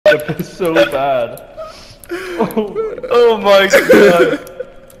skip is so bad. Oh my god.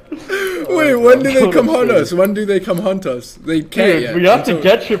 Wait, when do they come hunt us? When do they come hunt us? They can't Dude, yet. we have to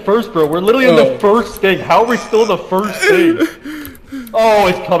get shit first, bro. We're literally in the first thing. How are we still in the first thing? Oh,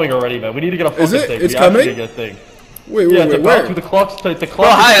 it's coming already, man. We need to get a fucking thing. It's we coming? Get a thing. Wait, Yeah, it's where? about to. The clock's the clock. Bro,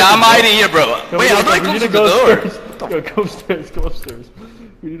 I'm hiding here, bro. Wait, how do I close the door? Go upstairs, go upstairs.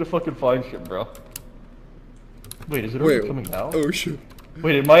 We need to fucking find shit, bro. Wait, is it already coming now? Oh shit.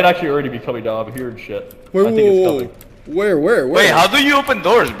 Wait, it might actually already be coming now. I'm hearing shit. Wait, I think it's coming. Where? Wait, how do you open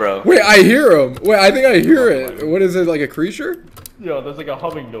doors, bro? Wait, I hear him. Wait, I think I hear it. What is it, like a creature? Yo, there's like a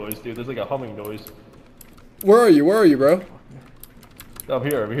humming noise, dude. There's like a humming noise. Where are you, bro? I'm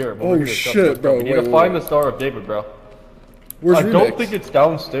here. Oh here. shit, bro. We need to find the Star of David, bro. Where's I Remix? don't think it's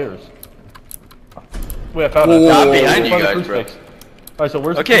downstairs. Wait, I found it. I'm behind you guys, bro. Alright, so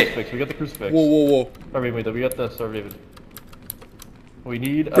where's the crucifix? We got the crucifix. Whoa. Alright, wait, we got the Star of David. We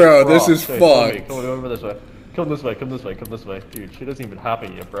need a Bro, this cross. is Okay, fucked. Come over this way. Come this way. Dude, she doesn't even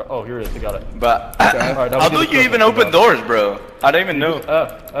happen yet, bro. Oh, here it is. I got it. But right, how do you even open doors, bro? I don't even know.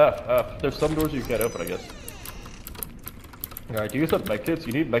 F. There's some doors you can't open, I guess. Alright, do you guys have medkits?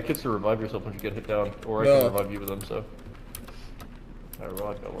 You need medkits to revive yourself when you get hit down. Or I can revive you with them, so. Alright, well,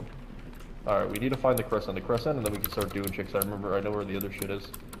 I got one. Alright, we need to find the crescent, and then we can start doing chicks. I know where the other shit is.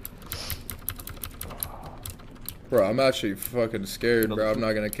 Bro, I'm actually fucking scared, bro. I'm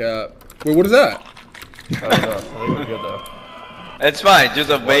not gonna cap. Wait, what is that? I don't know. I think we're good though. It's fine, just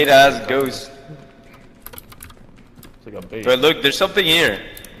a bait ass ghost. It's like a bait. But look, there's something here.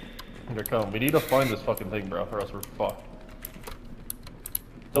 Here, come. We need to find this fucking thing, bro, or else we're fucked.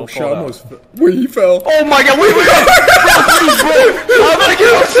 Oh shit, almost. Wait, he fell. Oh my god, wait! Bro, how do I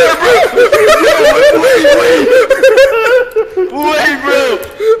get up there, bro? Wait, bro!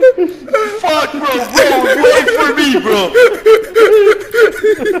 Fuck, bro, wait for me, bro!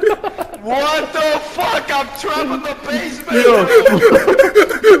 What the fuck? I'm trapped in the basement! Yo,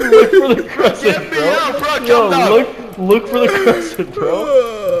 look for the crescent, Get me out, bro! Come down! Look for the crescent, bro.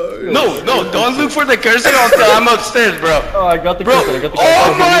 No, don't look for the crescent until I'm upstairs, bro. Oh, I got the crescent.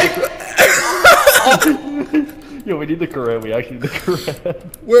 Oh my! Yo, we need the Quran. We actually need the Quran.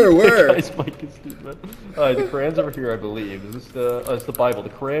 Where? Guy's mic is stupid. The Quran's over here, I believe. Is this the? It's the Bible. The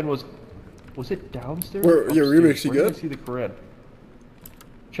Quran was it downstairs? Where? Yo, Remix, you Where good? did I see the Quran?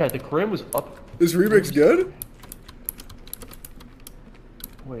 Chad, the Quran was up. Is Remix good?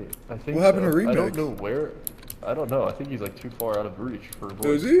 Wait, I think. What happened to Remix? I don't know where. I don't know. I think he's like too far out of reach for a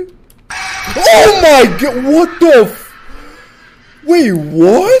voice. Is he? Oh my god! What the? Wait,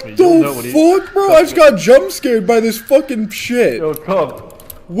 what the fuck, bro? I just got jump scared by this fucking shit. Yo, come.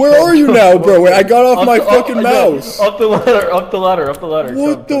 Where are you now, bro? Wait, I got off my fucking mouse. Up the ladder.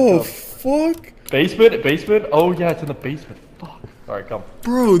 What the fuck? Basement? Oh yeah, it's in the basement. Fuck. Alright, come.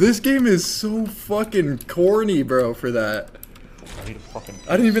 Bro, this game is so fucking corny, bro, for that.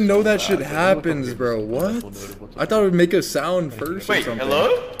 I didn't even know that shit happens, bro. What? I thought it would make a sound first or something.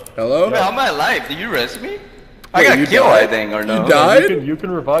 Hello? Hello? Wait, how am I alive? Did you rescue me? I got killed, I think, or no? You died? You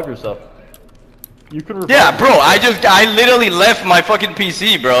can revive yourself. You can revive Yeah, bro, I literally left my fucking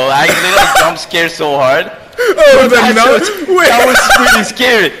PC, bro. I literally jump scared so hard. Oh, wait. That was pretty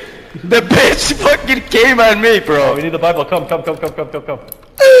scary. The bitch fucking came at me, bro. Oh, we need the Bible. Come.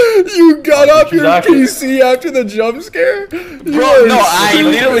 You got off your PC after the jump scare? Bro, no, I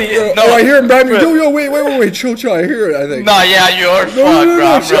literally... No. Oh, I hear him behind me. Yo, wait. Chill. I hear it, I think. No, yeah, you're fucked, bro.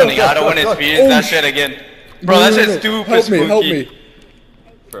 I'm running. I don't want to experience that shit again. Bro, that shit's super spooky. Help me.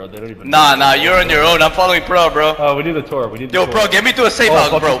 Bro, they don't even Nah, you're on your own. I'm following Pro, bro. Oh, we need the tour. Yo, bro, get me to a safe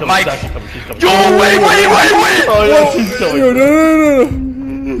house, bro. Mike. She's coming. Yo, wait. Oh, yeah, she's coming.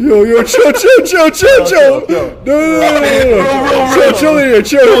 No. Yo, chill. No. Chill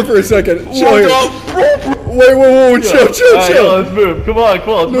here for a second. Chill here. Wait, whoa, chill. Let's move. Come on,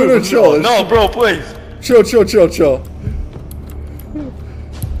 let's move. No, chill. No, bro, please. Chill.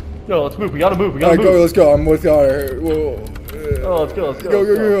 Yo, let's move. We gotta move. Alright, go, let's go. I'm with y'all here. Whoa. Oh, let's go.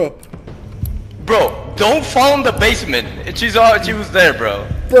 Go. Bro, don't fall in the basement. She was there, bro.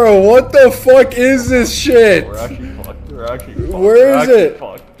 Bro, what the fuck is this shit? We're actually fucked. Where is it?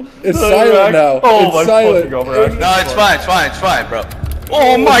 It's silent now. Oh, it's silent. No, it's fine, bro.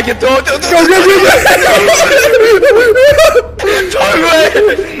 Oh my god, don't.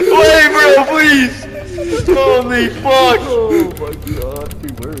 Wait, bro, please. Holy fuck. Oh my god,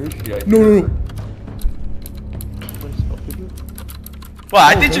 dude, where is she? No. Well,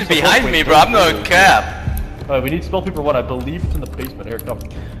 I think she's behind me, bro. I'm no cap. Alright, we need spell paper 1. I believe it's in the basement. Here, come.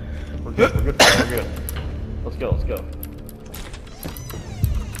 We're good. Let's go.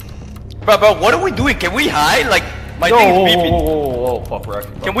 Bro, what are we doing? Can we hide? Like, My thing's beeping. Whoa, fuck, we're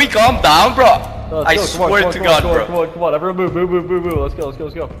actually. Can we calm down, bro? I swear to God, bro. Come on, everyone move. Let's go.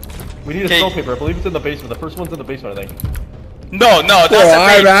 We need a spell paper. I believe it's in the basement. The first one's in the basement, I think. No, that's a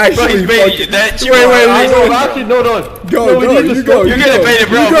bait. Bro, he's baiting. Wait, actually, no. You go. You're gonna bait it,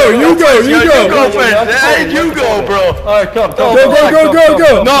 bro. You go. You go first. Hey, you go, bro. Alright, come. Go.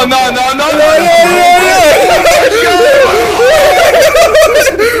 No.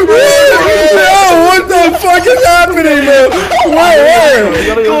 What the fuck is happening, man? Where?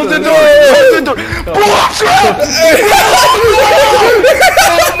 Close the door. What?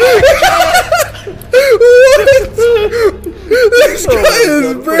 This guy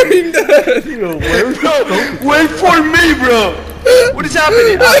is brain dead. Wait for me, bro. What is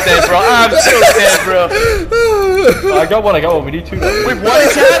happening? I'm dead, bro. I'm so dead, bro. I got one. We need two now. Wait, what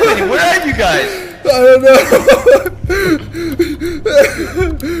is happening? Where are you guys? I don't know.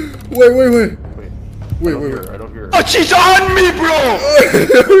 Wait. I don't hear her. Oh, she's on me, bro. What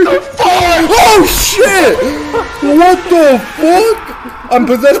the fuck? Oh shit! What the fuck? I'm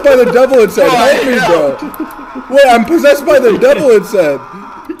possessed by the devil, it said. Help me, bro. Wait, I'm possessed by the devil, it said.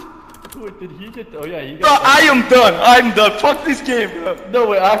 Wait, did he get? Oh yeah, he got. Bro, I'm done. Fuck this game, bro. No,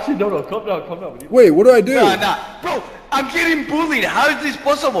 wait, actually, no. Calm down. Wait, what do I do? Nah. Bro, I'm getting bullied. How is this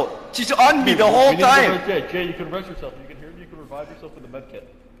possible? She's on me the whole time. Jay, you can rest yourself. You can hear me. You can revive yourself with the med kit.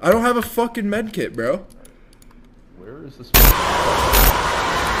 I don't have a fucking med kit, bro. Where is this?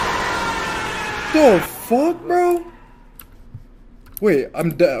 The fuck, bro? Wait,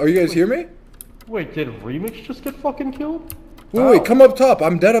 I'm dead. Are you guys hear me? Wait, did Remix just get fucking killed? Wait, come up top.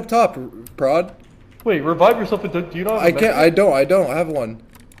 I'm dead up top, Prod. Wait, revive yourself. Do you not have I can't. I don't have one.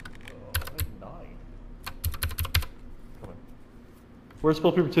 Where's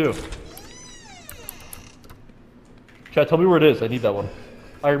spell paper 2? Chat, tell me where it is. I need that one.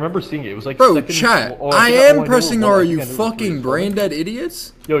 I remember seeing it. It was like bro, second. chat. Oh, I am pressing R. You fucking brain dead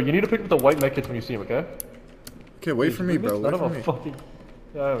idiots. Yo, you need to pick up the white medkits when you see them, okay? Okay, wait for me, bro. Wait for me. Fucking...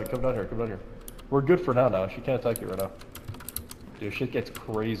 Yeah, come down here. We're good for now. She can't attack you right now. Dude, shit gets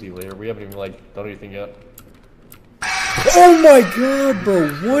crazy later. We haven't even like done anything yet. Oh my god, bro.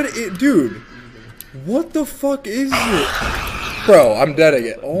 Dude. What the fuck is it? Bro, I'm dead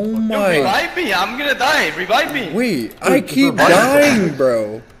again. Oh my. Revive me. I'm gonna die. Revive me. Wait, I keep dying,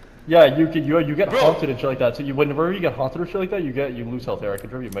 bro. Yeah, you get haunted and shit like that. So whenever you get haunted or shit like that, you lose health there. I can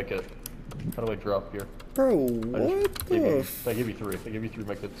drop you a medkit. How do I drop here? Bro, what the? I give you 3. I give you 3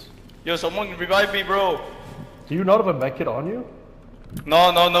 medkits. Yo, someone revive me, bro. Do you not have a medkit on you?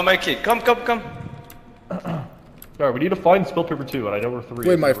 No medkit. Come. Alright, we need to find spell paper 2, and I know we're 3.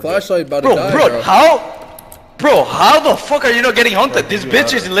 Wait, my flashlight about to die, bro. How the fuck are you not getting haunted? This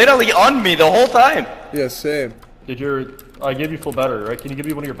bitch is literally on me the whole time. Yeah, same. I gave you full battery, right? Can you give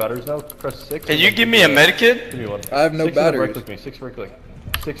me one of your batteries now? Press 6. Can you give me a medkit? Give me one. I have no batteries. Right click me. 6 right click.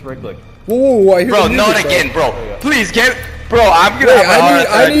 6 right click. Whoa, I hear bro, the music, not again, bro. Oh, yeah. Please get, bro. I'm gonna Wait, have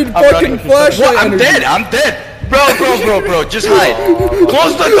I need fucking flashlight. I'm dead. Bro. Just hide.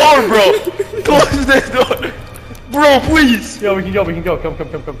 Close the door, bro. Close the door. Bro, please. Yo, we can go. Come.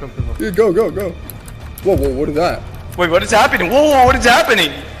 Yeah, go. Whoa, what is that? Wait, what is happening? Whoa, what is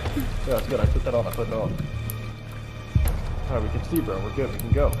happening? Yeah, that's good. I put that on. Alright, we can see, bro. We're good. We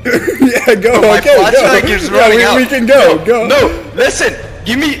can go. Yeah, go. Bro, Okay, my flashlight is running out. We can go. No, listen.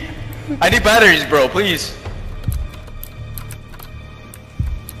 Give me. I need batteries, bro. Please.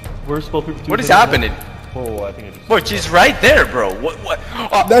 Where's spell paper 2? What is happening? Oh, I think I just. Bro, she's right there, bro. What?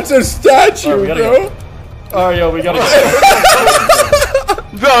 Oh. That's a statue, bro. Go. Alright, yo, we gotta go.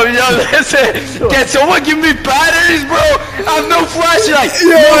 Bro, yo, listen. Can someone give me batteries, bro? I have no flashlight.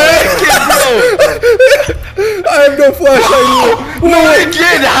 Yo, bro. I have no flashlight. No,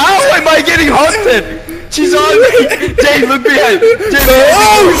 again. How am I getting haunted? She's on me. Jay, look behind.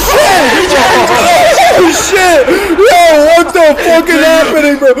 Oh shit! Yo, what the fuck is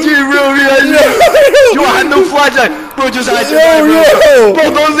happening, bro? Jay, real behind you. You had no flashlight, bro. Just hide your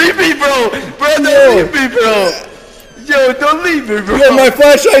bro. Don't leave me, bro. Don't leave me, bro. Yo, don't leave me, bro. Yo, my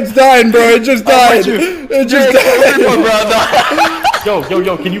flashlight's dying, bro. It just died. It just died.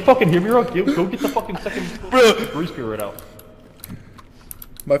 Yo, can you fucking hear me, bro? Go get the fucking second grease spear right now.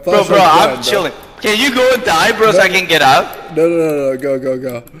 My flashlight's bro, dying, I'm chilling. Can you go and die, bro, so I can get out? No.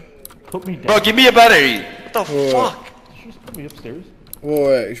 Go. Put me down. Bro, give me a battery. What the fuck? Did you just put me upstairs?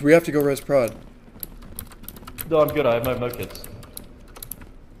 Wait, we have to go res prod. No, I'm good. I have my medkits.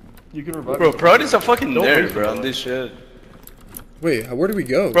 You can revive Bro, me. Prod is a fucking nerd, bro, bro. on this shit. Wait, where do we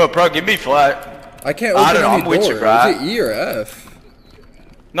go? Bro, give me flat. I can't open any I'm with you, door. bro. Is it E or F?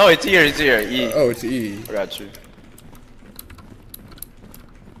 No, it's here. E. Oh, it's E. I got you.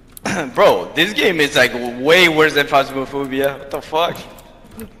 Bro, this game is like way worse than Phasmophobia. What the fuck?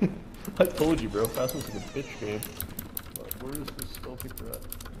 I told you, bro. Phasmo's like a bitch game. Where is this spell paper at?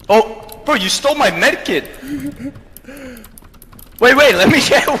 Oh, bro, you stole my medkit. Wait, let me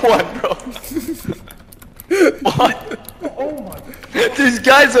get one, bro. What? Oh my god. This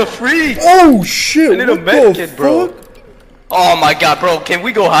guy's a freak. Oh shit! I need a medkit, bro. Oh my god, bro. Can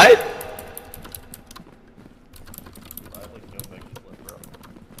we go hide?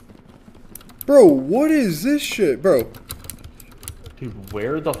 Bro, what is this shit, bro? Dude,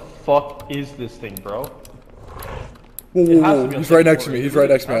 where the fuck is this thing, bro? Whoa. He's right next to me. He's right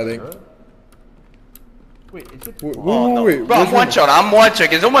next to me, I think. Wait, is it? Wait. Bro, I'm one shot. I'm one shot.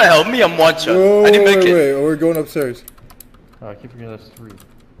 Can someone help me? I'm one shot. I need medkit. Wait. We're going upstairs. Oh, I keep forgetting that's 3.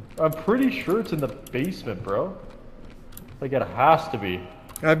 I'm pretty sure it's in the basement, bro. Like, it has to be.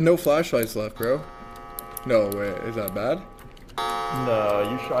 I have no flashlights left, bro. No, wait. Is that bad? No,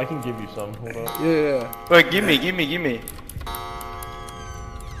 you I can give you some. Hold on. Yeah. Wait, give me.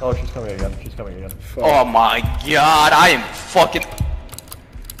 Oh, she's coming again. Fuck. Oh my god, I am fucking.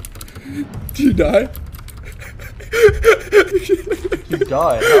 Did you die? You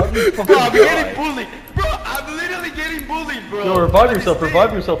died. How did you fucking Bro, I'm die? getting bullied. Bro, I'm literally getting bullied, bro. Yo, revive yourself.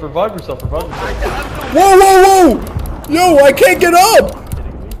 Whoa! Yo, I can't get up!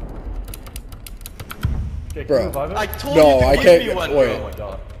 Jake, Bro. can you revive it? I told No, you to I give can't- me one, wait. Oh bro. my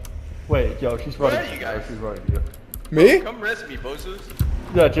god. Wait, yo, she's running. Where are you guys? She's running to you. Me? Come rest me, bosses.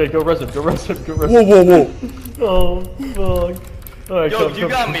 Yeah, Jake, go rest him. Whoa. Oh, fuck. Alright, Yo, come, you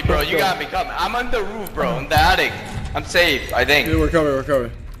got me, bro. You got me. Come. I'm on the roof, bro. On the attic. I'm safe, I think. Yeah, we're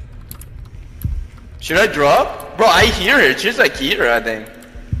coming. Should I drop? Bro, I hear her. She's like here, I think.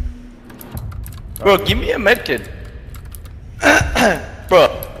 Bro, give me a medkit. Bro. I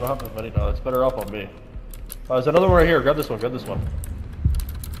don't have as many now. It's better off on me. There's another one right here. Grab this one. Grab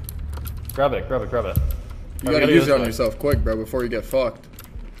it. You gotta use it on yourself quick, bro, before you get fucked.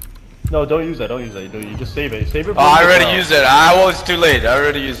 No, don't use that. You just save it. Save it. Oh, I already used it. It's too late. I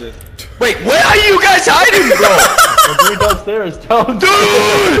already used it. Wait, where are you guys hiding, bro? I'm going downstairs. Dude!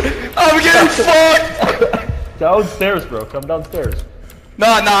 I'm getting fucked! Downstairs, bro. Come downstairs. No,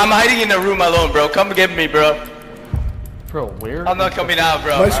 I'm hiding in the room alone, bro. Come get me, bro. Bro, where? I'm not coming out,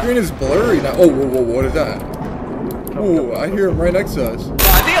 bro. My screen is blurry now. Oh, whoa, what is that? Whoa, I hear him right next to us.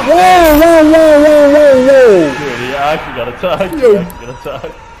 I think I'm Whoa! Dude, he actually got attacked.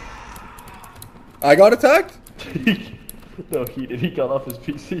 I got attacked? No, he did. He got off his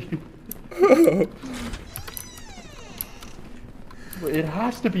PC. Wait, it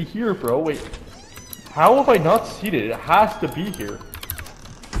has to be here, bro. Wait. How have I not seen it? It has to be here.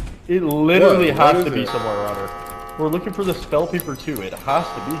 It literally has to be somewhere around here. We're looking for the spell paper too. It has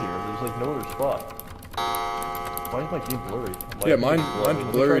to be here. There's like no other spot. Why is my game blurry? Yeah, mine's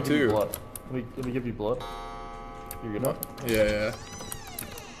blurry too. Let me give you blood. You're good now? Yeah.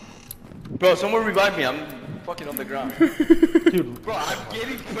 Bro, someone revive me. I'm fucking on the ground. Dude. Bro, I'm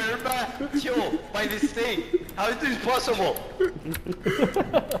getting killed by this thing. How is this possible?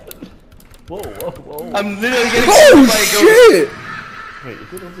 Whoa. I'm literally getting Oh by a ghost. shit! Wait,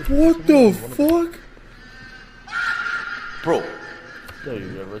 is it over What the fuck? Bro. Yeah, you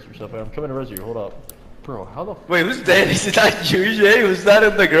gotta res yourself. I'm coming to res you. Hold up. Bro, how the Wait, who's dead? Is it not you, Jay? Who's that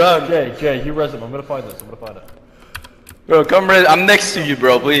on the ground? Jay, you res him. I'm gonna find this. Bro, come res. I'm next to you,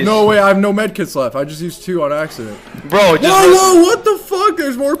 bro, please. No, wait, I have no medkits left. I just used 2 on accident. Bro, just Whoa, what the fuck?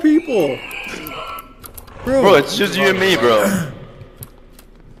 There's more people. Bro, it's just you and me, bro.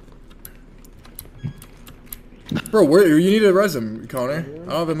 Bro, where you need to res him, Connor. I don't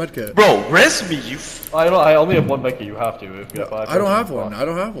have a medkit. Bro, res me, you. I only have one medkit. You have to. If you have 5. I don't have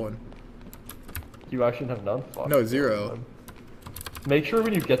one. You actually have none? Fuck. No, 0. Make sure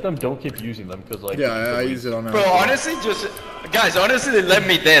when you get them, don't keep using them, because like... Yeah, I use it on Bro, honestly, guys, honestly, let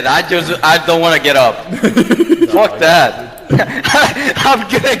me dead. I don't want to get up. Fuck that. I'm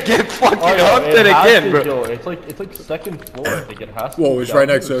gonna get fucking hunted again, bro. Yo, it's like second floor. I think it has to. Whoa, it's right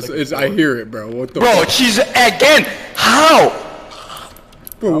next to us. I hear it, bro. What the Bro, fuck? she's again. How?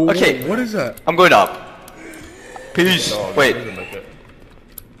 Bro, okay. What is that? I'm going up. Peace. Wait.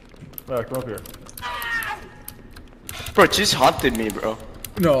 Alright, come up here. Bro, she's haunted me, bro.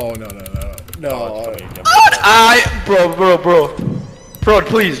 No. Bro,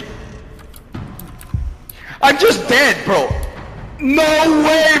 please. I'm just dead, bro. No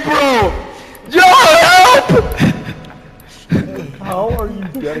way, bro. Yo, help! How are you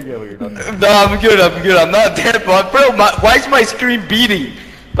getting it when you're not dead? No, I'm good. I'm not dead, but bro, why is my screen beating?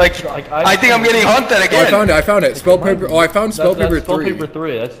 Like, I think I'm getting hunted again. Oh, I found it. Spell paper. Oh, I found spell paper 3. Spell paper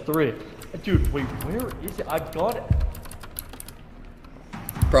 3. That's 3. Dude, wait, where is it? I've got it.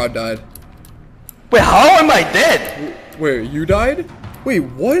 Prod died. Wait, how am I dead? Wait, you died? Wait,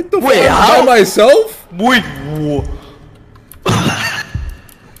 what the fuck? Wait, how? By myself? Wait,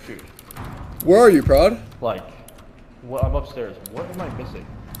 Where are you, Prod? Like, what? I'm upstairs. What am I missing?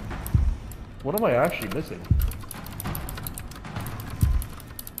 What am I actually missing?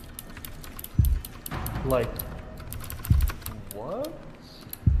 Like, what?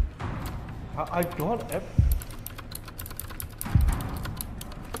 I've gone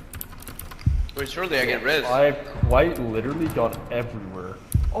Wait, surely I get res. I've quite literally gone everywhere.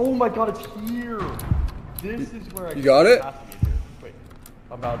 Oh my god, it's here! This is where I You got it? Has to be here. Wait,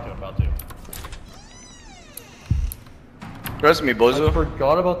 I'm about to. Res me, I bozo.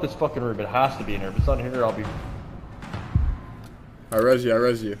 forgot about this fucking room. It has to be in here. If it's not in here, I'll be... I res you, I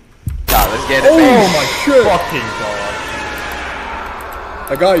res you. Nah, let's get it. Oh my shit! Fucking god.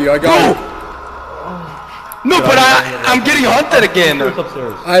 I got you, I got you. No, but I'm getting hunted again.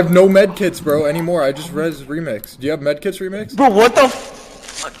 Upstairs. I have no med kits, bro, anymore. I just res remix. Do you have med kits remix? Bro, what the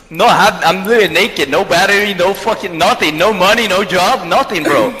fuck? No, I'm literally naked. No battery, no fucking nothing. No money, no job, nothing,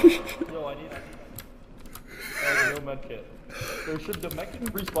 bro. Yo, I need no med kit. The med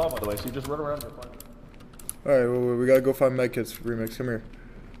kit respawn, by the way, so you just run around and find it. Alright, wait, we gotta go find med kits remix. Come here.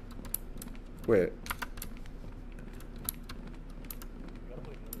 Wait.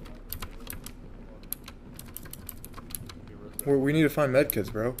 We need to find med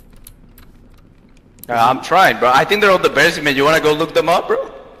kits, bro. I'm trying, bro. I think they're on the basement. You wanna go look them up,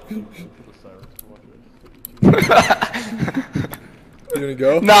 bro? You gonna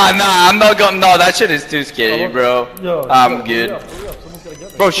go? Nah, I'm not going. No, that shit is too scary, bro. I'm good.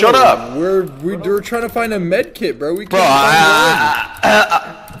 Bro, shut up. We're trying to find a med kit, bro. We Bro,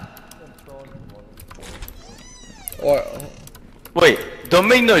 wait, don't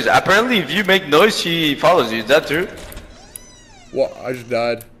make noise. Apparently, if you make noise, she follows you. Is that true? What? I just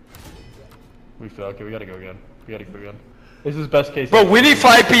died. We fell. Okay, we gotta go again. This is best case. Bro, we need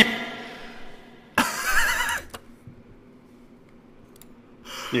 5 people.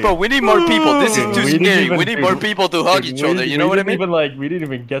 Dude. Bro, we need more people. This is too scary. We need more people to hug each other. You know what I mean? We didn't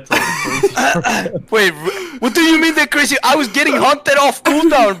even get to the Wait, what do you mean they're crazy? I was getting hunted off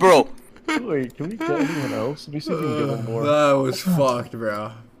cooldown, bro. Wait, can we get anyone else? Let me see if we can get one more. That was fucked,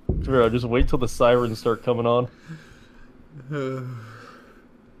 bro. Bro, just wait till the sirens start coming on.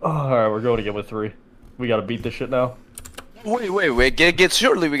 Alright, we're going again with 3. We gotta beat this shit now. Wait. Get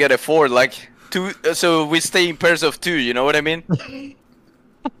surely we get a 4, like 2. So we stay in pairs of 2. You know what I mean?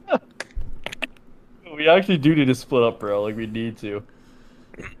 We actually do need to split up, bro. Like, we need to.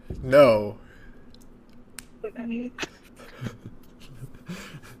 No. Oh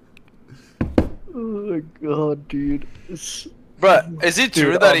my god, dude. Bruh, is it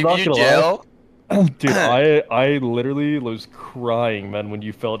true that if you jail... Dude, I literally was crying, man, when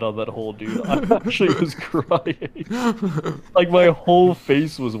you fell down that hole, dude. I actually was crying. Like, my whole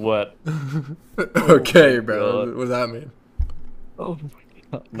face was wet. Okay, oh bro. What does that mean? Oh my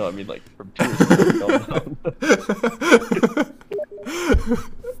god. No, I mean, like, from tears.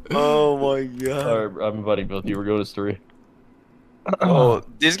 Oh my god. Alright, I'm inviting both of you. We're going to 3. Oh,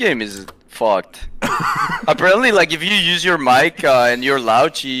 this game is fucked. Apparently, like, if you use your mic and you're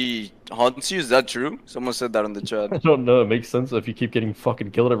loud, she haunts you. Is that true? Someone said that on the chat. I don't know. It makes sense if you keep getting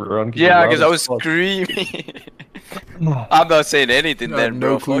fucking killed every round. Yeah, because I was screaming. I'm not saying anything then,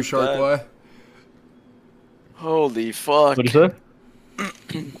 bro. No clue, Shark Boy. Holy fuck. What did you say?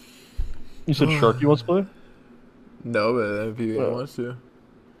 You said Sharky wants to play? No, but if he wants to.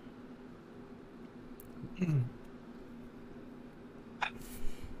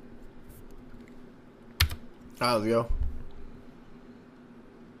 Alright, let's go.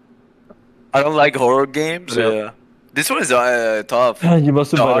 I don't like horror games. This one is tough. You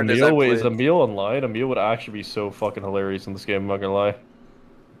must have The met hardest Emil. I Wait, is played. Emil online? Emil would actually be so fucking hilarious in this game, I'm not gonna lie.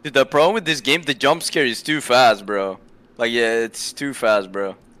 Dude, the problem with this game, the jump scare is too fast, bro. Like, yeah, it's too fast,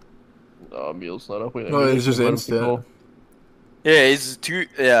 bro. Oh, Emil's not up. Wait, No, it's just instant. Yeah,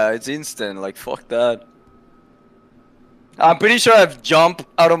 it's instant. Like, fuck that. I'm pretty sure I've jumped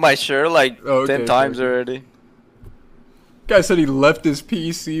out of my shirt like 10 times already. Guy said he left his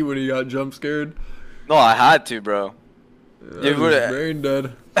PC when he got jump scared. No, I had to, bro. You were brain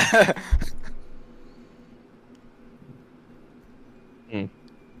dead.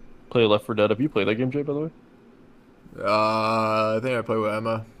 Play Left 4 Dead. Have you played that game, Jay, by the way? I think I played with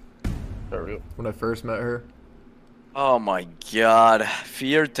Emma. There we go. When I first met her. Oh my god.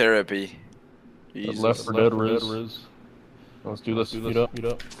 Fear therapy. Jesus. Left 4 Dead Riz. Let's do this. Meet up.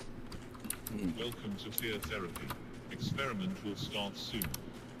 Welcome to Fear Therapy. Experiment will start soon.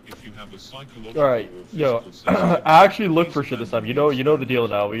 Alright, yo, I actually look for shit this time. You know the deal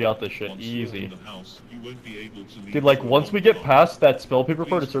now. We got this shit easy. Dude, like once we get past that spell paper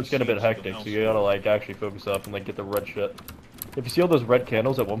part, it starts getting a bit hectic. So you gotta like actually focus up and like get the red shit. If you see all those red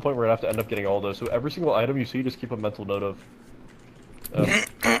candles, at one point we're gonna have to end up getting all those. So every single item you see, just keep a mental note of.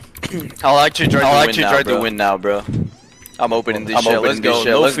 I'll actually try to win now, bro. I'm opening this shit. Let's go.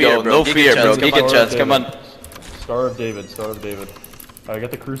 No fear, bro. Geek and chance. Come on. Star of David. Star of David. I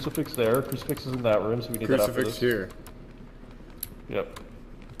got the crucifix there. Crucifix is in that room, so we need that after this. Crucifix here. Yep.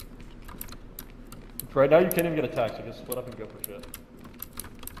 Right now you can't even get attacked, so just split up and go for shit.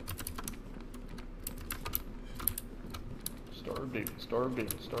 Star of David. Star of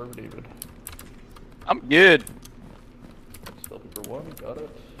David. Star of David. I'm good. Spell paper 1, got it.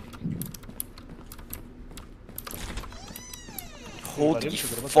 Holy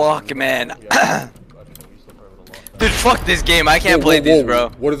fuck, man. Dude, fuck this game. I can't play this, bro.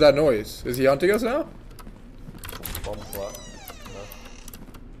 What is that noise? Is he hunting us now?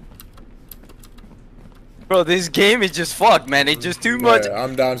 Bro, this game is just fucked, man. It's just too much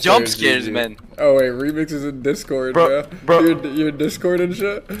I'm downstairs, jump scares, man. Oh wait, Remix is in Discord, bro. You're in Discord and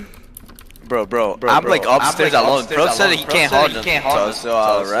shit? Bro. I'm like upstairs alone. Pro said he can't hold us, so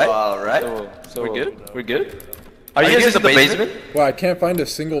alright. We're good? Are you guys in the basement? Well, I can't find a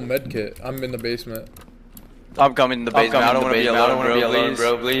single med kit. I'm in the basement. I'm coming in the basement. I don't want to be alone,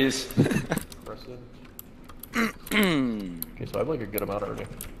 bro, please. Okay, so I have like a good amount already.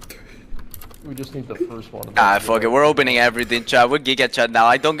 We just need the first one. Ah, fuck it. We're opening everything, chat. We're Giga chat now.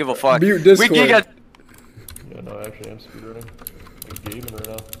 I don't give a fuck. Mute Discord. We Giga. Yeah, no, actually, I'm speedrunning. I'm gaming right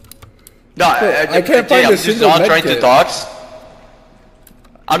now. No, I can't find a single med kit. I'm just trying to talk.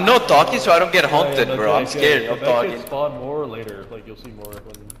 I'm not talking, so I don't get haunted, bro. I'm scared of talking. Spawn more later. Like you'll see more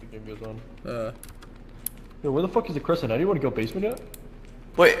when the game goes on. Yo, where the fuck is the crescent? Anyone go basement yet?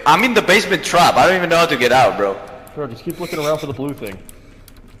 Wait, I'm in the basement trap. I don't even know how to get out, bro. Bro, just keep looking around for the blue thing.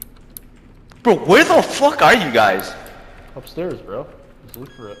 Bro, where the fuck are you guys? Upstairs, bro. Just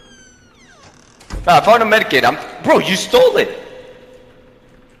look for it. Nah, I found a medkit. Bro, you stole it.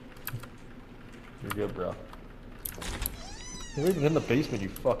 You're good, bro. You're even in the basement, you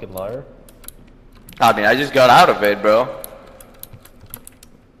fucking liar. I mean, I just got out of it, bro.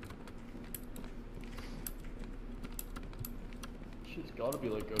 Shit's gotta be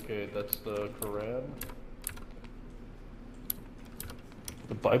like, okay, that's the Quran.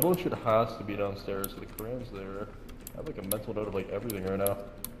 The Bible and shit has to be downstairs, so the Quran's there. I have like a mental note of like everything right now.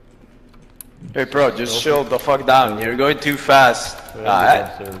 Hey bro, just chill the fuck down. You're going too fast.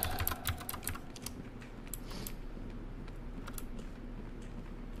 Downstairs.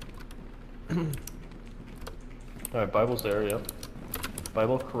 Alright, Bible's there, yeah.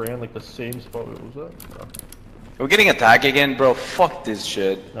 Bible, Quran, like the same spot. What was that? No. We're getting attacked again, bro. Fuck this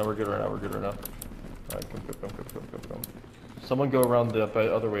shit. No, we're good right now, Alright, come. Someone go around the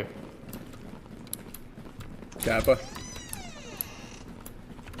other way. Kappa.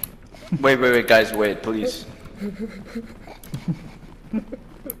 Wait, guys, wait, please.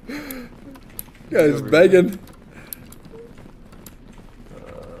 Guys, begging.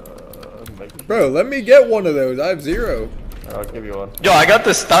 Bro, let me get one of those. I have 0. I'll give you one. Yo, I got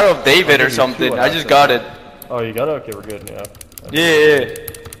the Star of David or something. I just got it. Oh, you got it? Okay, we're good, yeah. Yeah.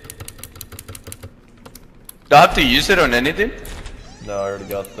 Do I have to use it on anything? No, I already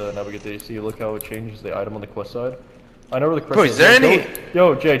got the navigate. See, look how it changes the item on the quest side. I know where the quest Bro, is there any?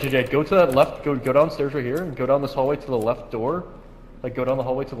 Yo, Jay, go to that left. Go downstairs right here and go down this hallway to the left door. Like, go down the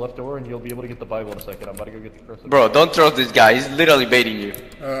hallway to the left door and you'll be able to get the Bible in a second. I'm about to go get the crystal. Bro, don't trust this guy. He's literally baiting you.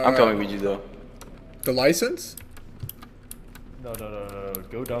 I'm coming with you though. The license? No.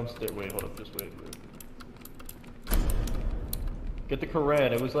 Go downstairs. Wait, hold up. Just wait. Get the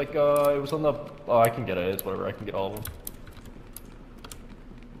Quran. It was like, it was on the... Oh, I can get it. It's whatever. I can get all of them.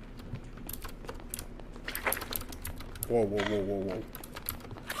 Whoa.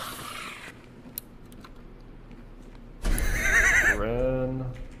 Quran,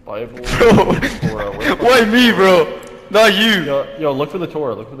 Bible... Bro, why me, bro? Not you. Yo, look for the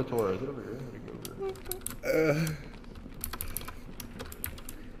Torah. Is it over here?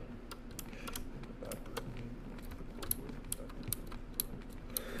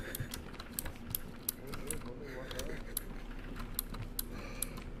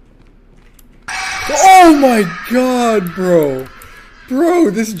 Oh my god, bro. Bro,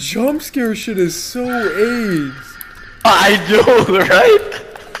 this jump scare shit is so AIDS. I know, right?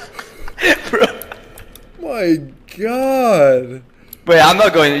 Bro. My god. Wait, I'm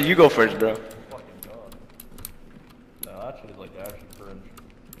not going. You go first, bro. Fucking god. No, that shit is like action cringe.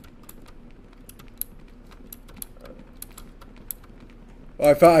 Oh,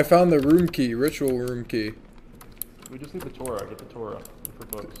 I found the room key, ritual room key. We just need the Torah. Get the Torah. Look for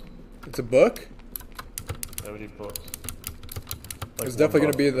books. It's a book? Yeah, we need books. Like It's definitely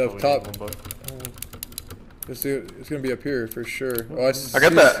going to be at the top. It's going to be up here for sure. Oh, I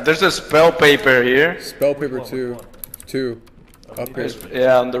got that. There's a spell paper here. Spell paper 2. 2. Up here.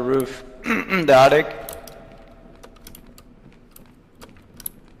 Yeah, on the roof. The attic.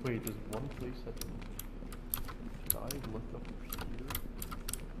 Wait, does one place have... Can I look up here?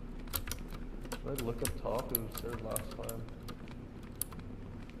 Did I look up top? It was there last time.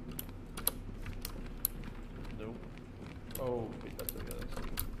 Nope. Oh, wait, that's okay, that's okay.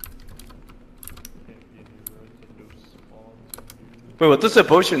 Can't be in here, right? No spawns in here. Wait, what does the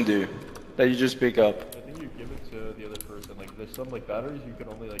potion do? That you just pick up? I think you give it to the other person. Like, there's some, like, batteries you can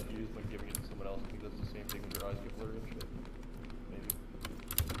only, like, use when giving it to someone else. I think that's the same thing when your eyes get blurry and shit. Maybe.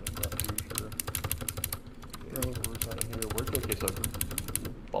 I'm not too sure. Where's that in here? Okay, so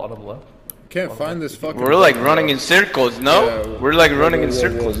bottom left. Can't find this fucking... We're like running in circles, no? Yeah, we're like running in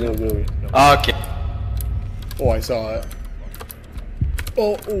circles. No. Okay. Oh, I saw it.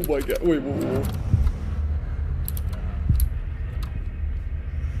 Oh my god. Wait, whoa.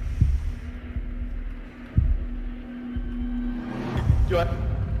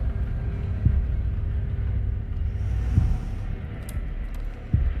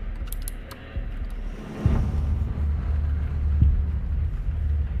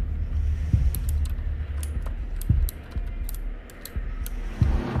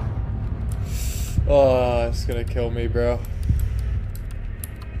 Oh, it's gonna kill me, bro.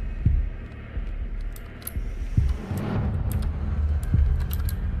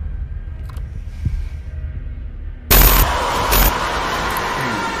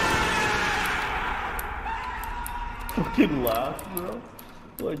 Fucking laugh, bro.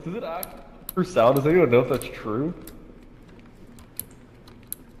 Like, does it act for sound? Does anyone know if that's true?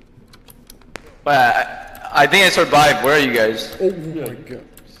 But I think I survived. Where are you guys? Oh my god.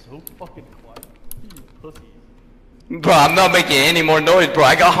 So fucking quiet. You pussies. Bro, I'm not making any more noise, bro.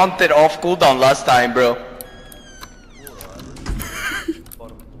 I got hunted off cooldown last time, bro.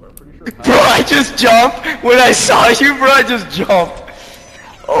 Bro, I just jumped when I saw you, bro. I just jumped.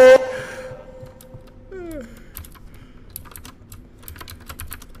 Oh.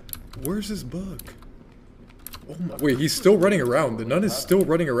 Where's this bug? Oh my. Wait, he's still running around. The nun is still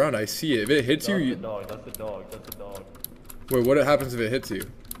running around. I see it. If it hits you, That's the dog. That's the dog. That's the dog. Wait, what happens if it hits you?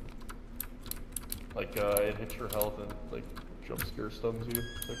 Like, it hits your health and, like, jump scare stuns you.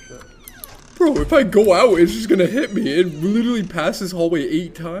 Like shit. Bro, if I go out, it's just gonna hit me. It literally passed this hallway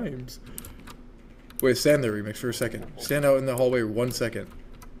 8 times. Wait, stand there, Remix, for a second. Stand out in the hallway 1 second.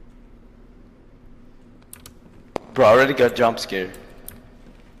 Bro, I already got jump scared.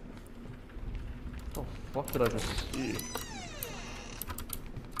 What the fuck did I just see?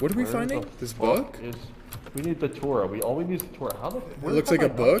 What are we finding? This book? We need the Torah. All we need is the Torah. How the? It looks like a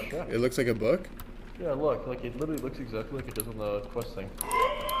book. It looks like a book. Yeah, look. Like it literally looks exactly like it does on the quest thing.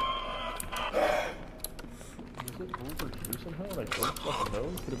 Is it over here somehow? And I don't fucking know.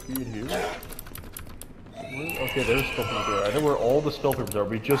 Could it be in here? Okay, there's spell papers there. I know where all the spell papers are.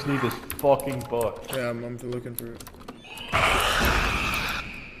 We just need this fucking book. Yeah, I'm looking for it.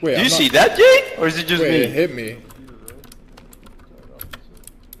 Wait, Do you see that, Jay? Or is it just me? It hit me.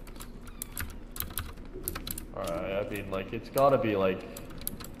 Alright, I mean, like, it's gotta be like.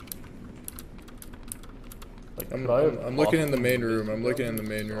 I'm looking in the main room. I'm looking in the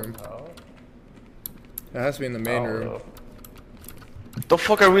main room. It has to be in the main room. The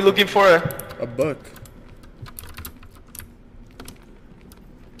fuck are we looking for? A book.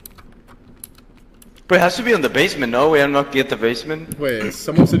 But it has to be in the basement, no? We have not get the basement. Wait,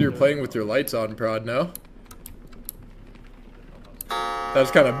 someone said you're playing with your lights on, Prod, no?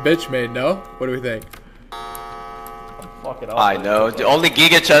 That's kind of bitch made, no? What do we think? I know. The only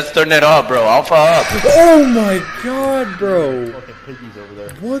Giga Chats turn it up, bro. Alpha up. Oh my god, bro. Fucking piggies over there.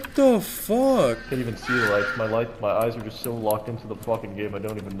 What the fuck? Can't even see the lights. My eyes are just so locked into the fucking game I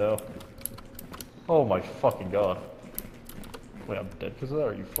don't even know. Oh my fucking god. Wait, I'm dead because of that?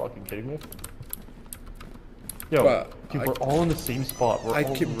 Are you fucking kidding me? Yo, dude, we're all in the same spot.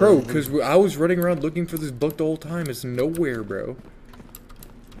 Bro, because I was running around looking for this book the whole time. It's nowhere, bro.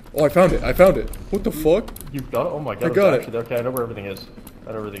 Oh, I found it. I found it. What the fuck? You got it? Oh my god. I got it. Actually, okay, I know where everything is.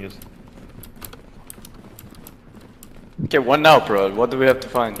 I know where everything is. Okay, one now, bro. What do we have to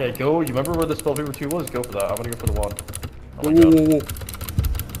find? Okay, go. You remember where the spell paper 2 was? Go for that. I'm gonna go for the wand. Oh my whoa, god.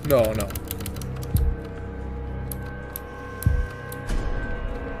 whoa, whoa. No.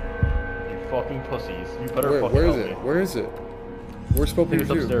 You fucking pussies. You better fucking Where is help it? me. Where is it? Where's spell paper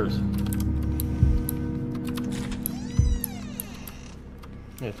 2? It's upstairs.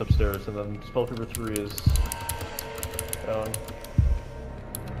 Yeah, it's upstairs, and then spell number 3 is down.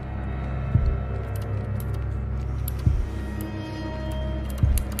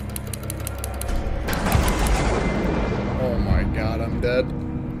 Oh my god, I'm dead.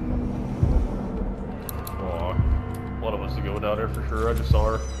 Oh, one of us to go down there for sure. I just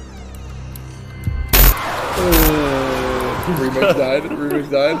saw her. Oh, Remix died. Remix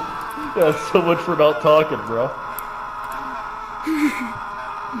died. Yeah, so much for not talking, bro.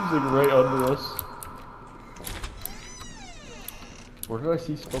 He's like right under us. Where did I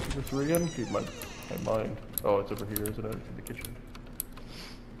see spell number 3 again? Dude, my mind. Oh, it's over here, isn't it? It's in the kitchen.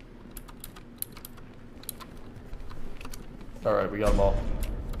 Alright, we got them all.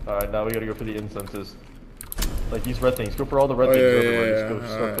 Alright, now we gotta go for the incenses. Like these red things. Go for all the red things. Yeah, Just go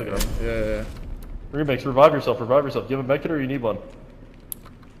start clicking them. Yeah. Remix, revive yourself, revive yourself. Do you have a medkit or you need one?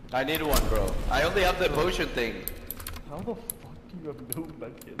 I need one, bro. I only have the potion thing. How the fuck do you have no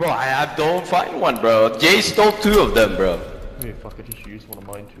medkit? Bro, don't find one, bro. Jay stole 2 of them, bro. Hey, fuck, I just used one of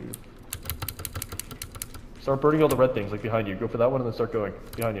mine too. Start burning all the red things, like behind you. Go for that one and then start going.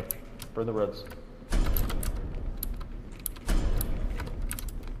 Behind you. Burn the reds.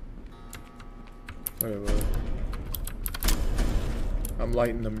 Wait. I'm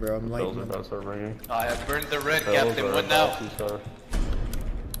lighting them, bro. I'm lighting them. Bells are about to start ringing. I have burned the red, Captain. What now?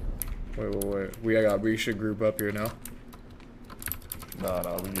 Wait. We should group up here now.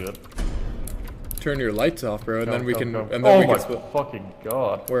 Nah, we good. Turn your lights off, bro, and then we can. Come. And then oh we my can split. fucking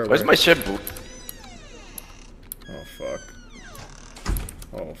god! Where's my ship? Oh fuck!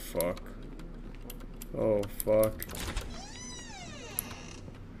 Oh fuck! Oh fuck!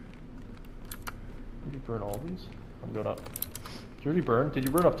 Did you burn all these? I'm going up. Did you already burn? Did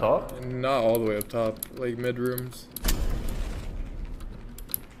you burn up top? Not all the way up top, like mid rooms.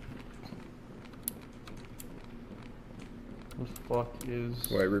 What the fuck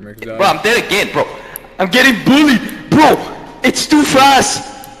is... Wait, Remix died. Bro, I'm dead again, bro. I'm getting bullied, bro. It's too fast.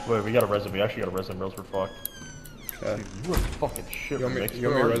 Wait, we gotta res him. We actually gotta res him, or else we're fucked. Okay. Dude, you are fucking shit. You want me Remix. to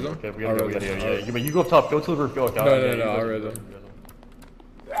res him? Okay, we gotta go. Yeah. You go up top. Go to the roof. Go. No, I'll res him.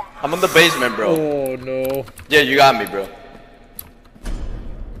 I'm on the basement, bro. Oh no. Yeah, you got me, bro.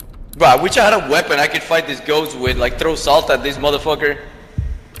 Bro, I wish I had a weapon I could fight this ghost with, like throw salt at this motherfucker.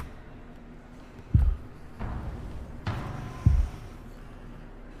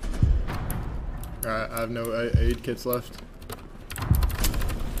 Alright, I have no aid kits left.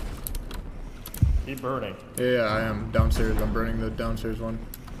 Keep burning. Yeah, I am downstairs. I'm burning the downstairs one.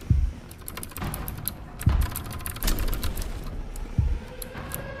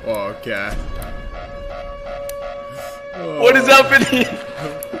 Oh, okay. Oh. What is happening?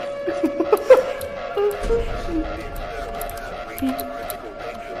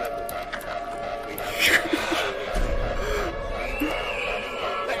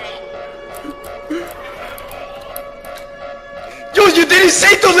 Yo, you didn't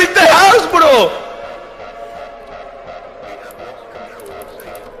say to leave the house, bro!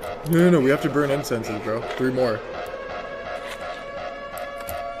 No, we have to burn incenses, bro. 3 more.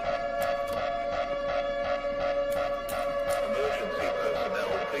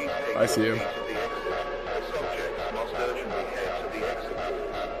 I see him. No,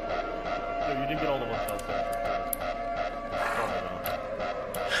 you didn't get all the ones downstairs.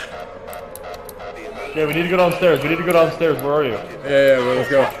 Yeah, we need to go downstairs. Where are you? Yeah, well, let's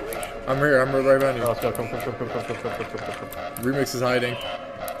go. I'm here. I'm right behind you. Oh, let's go. Come. Remix is hiding.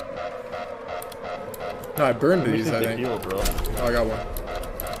 No, I burned these, I think. Heal, bro. Oh, I got one.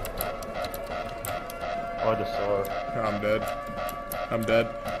 Oh, I just saw her. I'm dead.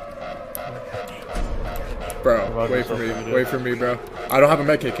 Bro, wait for me, bro. I don't have a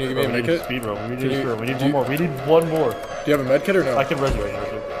medkit. Can you give me a medkit? Speed, bro. We need one more. We need one more. Do you have a medkit or no? I can res you.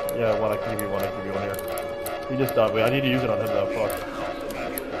 Yeah, one. I can give you one. Here. He just died. Wait, I need to use it on him now. Fuck.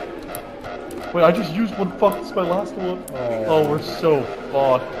 Wait, I just used one. Fuck, this is my last one. Oh, we're so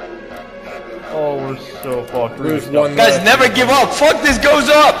fucked. There's one Guys, never give up. Fuck, this goes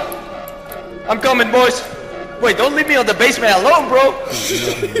up. I'm coming, boys. Wait, don't leave me on the basement alone, bro.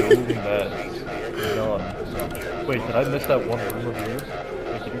 Wait, did I miss that one room of yours?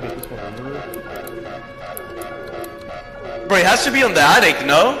 Wait, did you get this one room of yours? Bro, it has to be on the attic,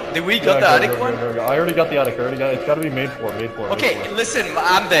 no? Did we got the attic one? I already got the attic. It's gotta be main floor. Okay, listen,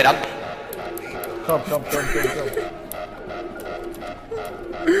 I'm dead. Come.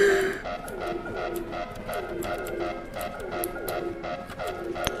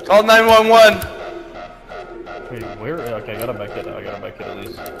 Call 911. Wait, where? Okay, I got a medkit now. At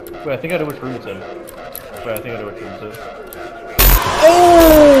least. Wait, I think I know which room it's in. Oh!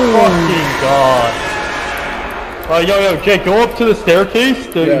 Fucking god. Yo, Jake, go up to the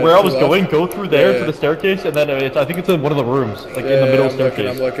staircase, where I was going, go through there to the staircase, and then I think it's in one of the rooms, like in the middle staircase.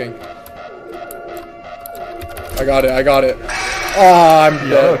 I'm looking. I got it. Oh, I'm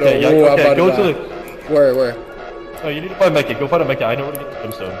dead. Okay, go to the... Where? No, you need to find Mecca. Go find a Mecca. I know where to get the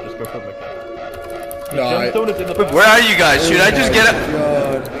gemstone. Just go find Mecca. No, gemstone is in the back. Where are you guys? Should I just get it?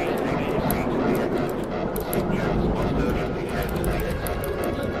 God.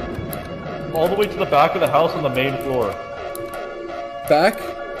 All the way to the back of the house on the main floor. Back?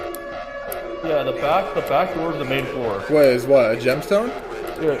 Yeah, the back door of the main floor. What is what? A gemstone?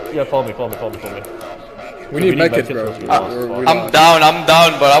 Yeah, follow me. We need medkits, bro. I'm down,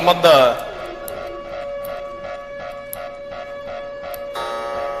 but I'm on the...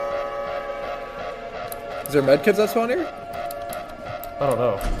 Is there medkits that spawn here? I don't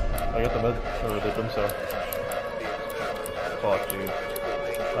know. I got the med... or the gemstone. Fuck, dude.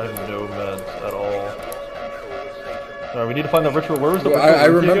 I have no meds at all. Alright, we need to find the ritual. Where was the ritual? I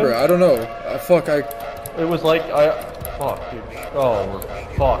remember. Again? I don't know. Fuck, It was like, fuck, dude. Oh, we're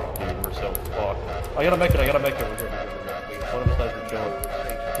fucked, dude. We're so fucked. I gotta make it. We're good. One of us guys are chilling.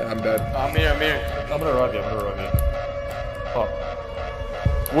 Yeah, I'm dead. I'm here. I'm gonna revive you. Fuck.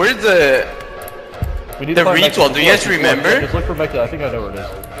 Where's the ritual? Do you guys remember? Just look for Mecca. I think I know where it is.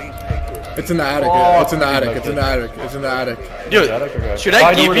 It's in the attic. It's in the attic. Dude, should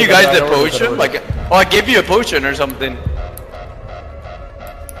I give you guys the potion? Like, I gave you a potion or something.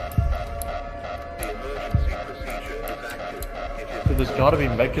 Dude, there's gotta be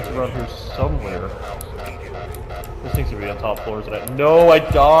medkits around here somewhere. This needs to be on top floors. No, I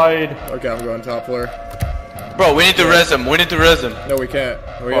died. Okay, I'm going top floor. Bro, we need to res him. No, we can't.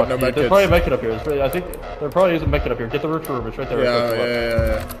 We have no medkits. There's probably a medkit up here. I think there probably is a medkit up here. Get the ritual room. It's right there.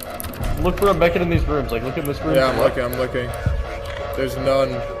 Yeah. Look for a medkit in these rooms. Like, look in this room. Yeah, I'm looking. There's none.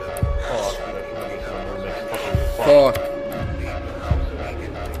 Oh, dude, I should have missed one. Fuck.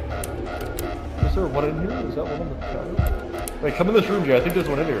 Is there one in here? Is that one on the shadow? Wait, come in this room, Jay. I think there's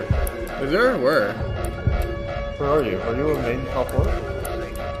one in here. Is there? Where? Where are you? Are you on main top floor?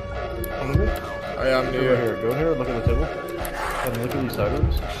 Under me? I am near. Go in here and look at the table. And look at these side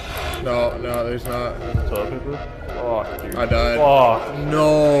rooms. No, there's not. There's a toilet paper. Fuck, dude. I died. Fuck.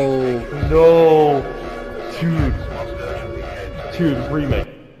 No. Dude, remake.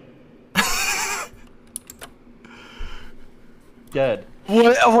 Dead.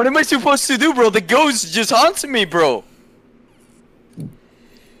 What am I supposed to do, bro? The ghost just haunts me, bro.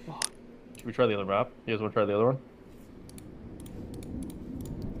 Should we try the other map? You guys want to try the other one?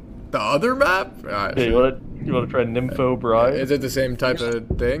 The other map? Alright. Yeah, you want to try Nympho Bride? Is it the same type of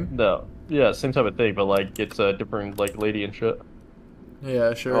thing? No. Yeah, same type of thing, but like it's a different like lady and shit.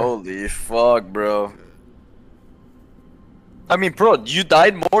 Yeah, sure. Holy fuck, bro. I mean, bro, you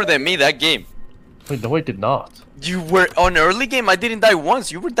died more than me that game. Wait, no, I did not. You were on early game. I didn't die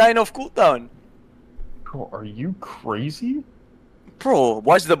once. You were dying off cooldown. Bro, are you crazy? Bro,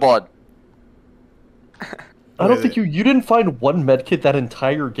 watch the bot. I don't think you didn't find one medkit that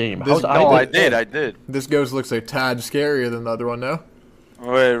entire game. I did. This ghost looks a tad scarier than the other one now.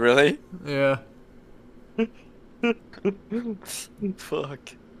 Wait, really? Yeah.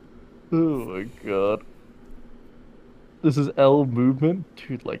 Fuck. Oh my god. This is L movement?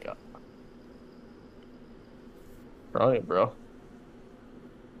 Dude, like... Brilliant, bro.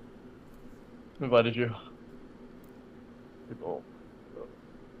 Who invited you? People.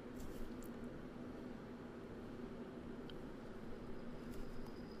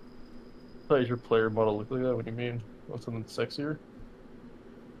 How does your player model look like that? What do you mean? Want something sexier?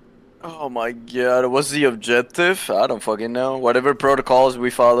 Oh my god, what's the objective? I don't fucking know. Whatever protocols we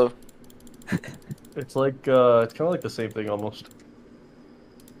follow. It's like, it's kind of like the same thing almost.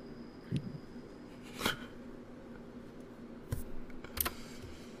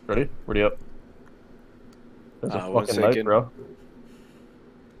 Ready? Ready up. There's a fucking knife, bro.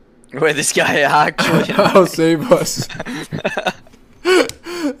 Wait, this guy actually... I'll save us.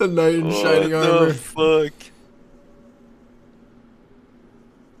 The knight in shining armor. What the fuck?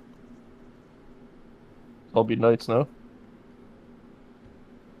 I'll be knights now.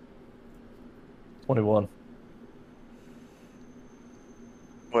 21.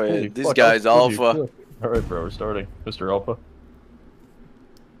 Wait, Holy this fuck, guy's alpha. Alright, bro, we're starting. Mr. Alpha.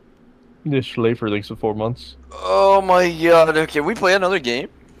 This Schleifer thinks for 4 months. Oh my god, okay, we play another game?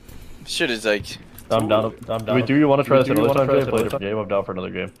 Shit is like... I'm down. Wait, do you want to try this another time? Play a different game? I'm down for another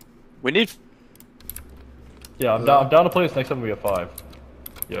game. We need... Yeah, I'm down to play this next time when we have 5.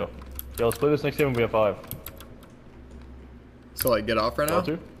 Yo, let's play this next game when we have 5. So, like, get off right now?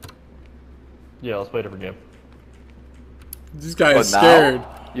 Yeah, let's play a different game. This guy is scared.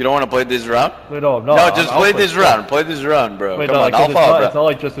 You don't want to play this round? Wait, no, I'm not. No, just play this round. Play this round, bro. Wait, Come no, on, like, alpha, bro. It's not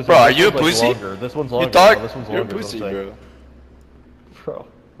like just this. Bro, one. are you a This pussy? longer. This one's longer. You thought No, this one's you're a longer. pussy, bro. Bro,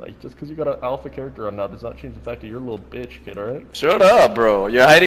 like just because you got an alpha character on now does not change the fact that you're a little bitch, kid. All right? Shut up, bro. You're hiding.